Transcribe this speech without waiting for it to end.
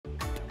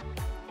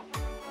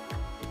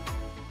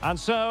And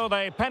so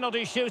the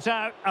penalty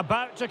shootout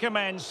about to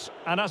commence.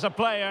 And as a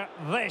player,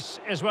 this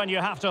is when you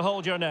have to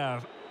hold your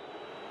nerve.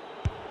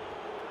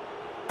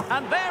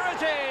 And there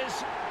it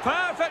is,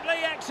 perfectly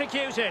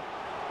executed.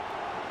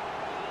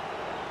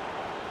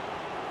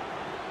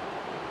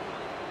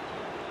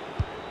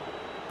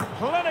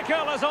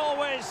 Clinical as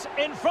always,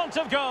 in front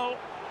of goal.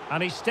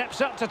 And he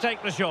steps up to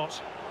take the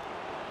shot.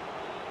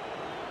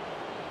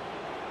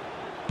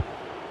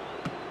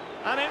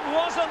 And it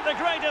wasn't the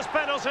greatest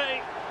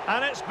penalty.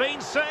 And it's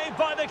been saved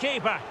by the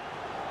keeper.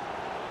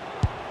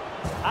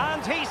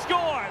 And he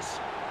scores.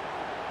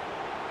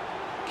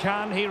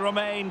 Can he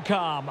remain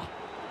calm?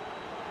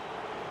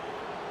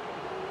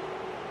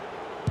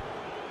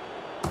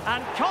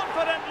 And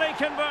confidently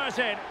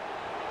converted.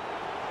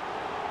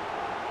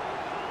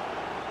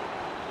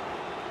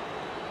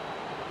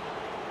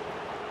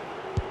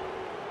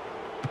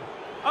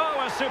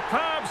 Oh, a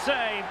superb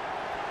save.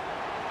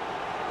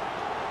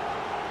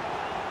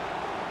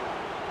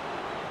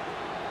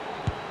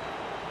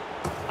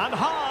 And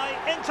high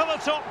into the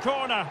top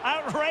corner.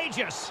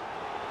 Outrageous.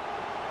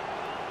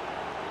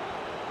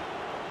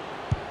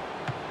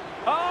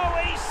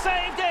 Oh, he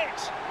saved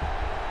it.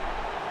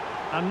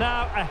 And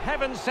now a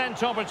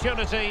heaven-sent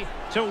opportunity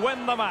to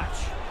win the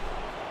match.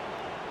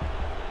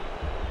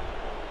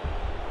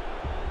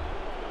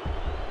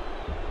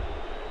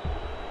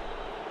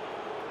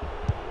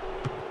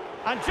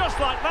 And just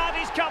like that,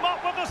 he's come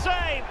up with the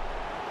save.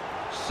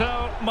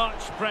 So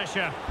much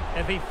pressure.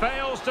 If he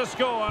fails to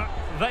score,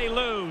 they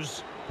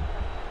lose.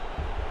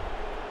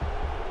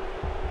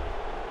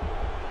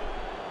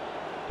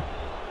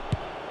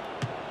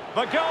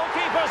 The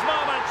goalkeeper's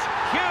moment.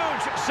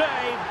 Huge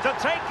save to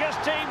take his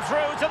team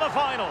through to the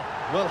final.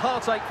 Well,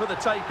 heartache for the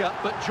taker,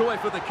 but joy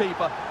for the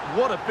keeper.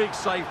 What a big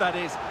save that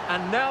is.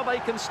 And now they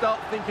can start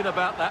thinking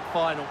about that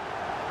final.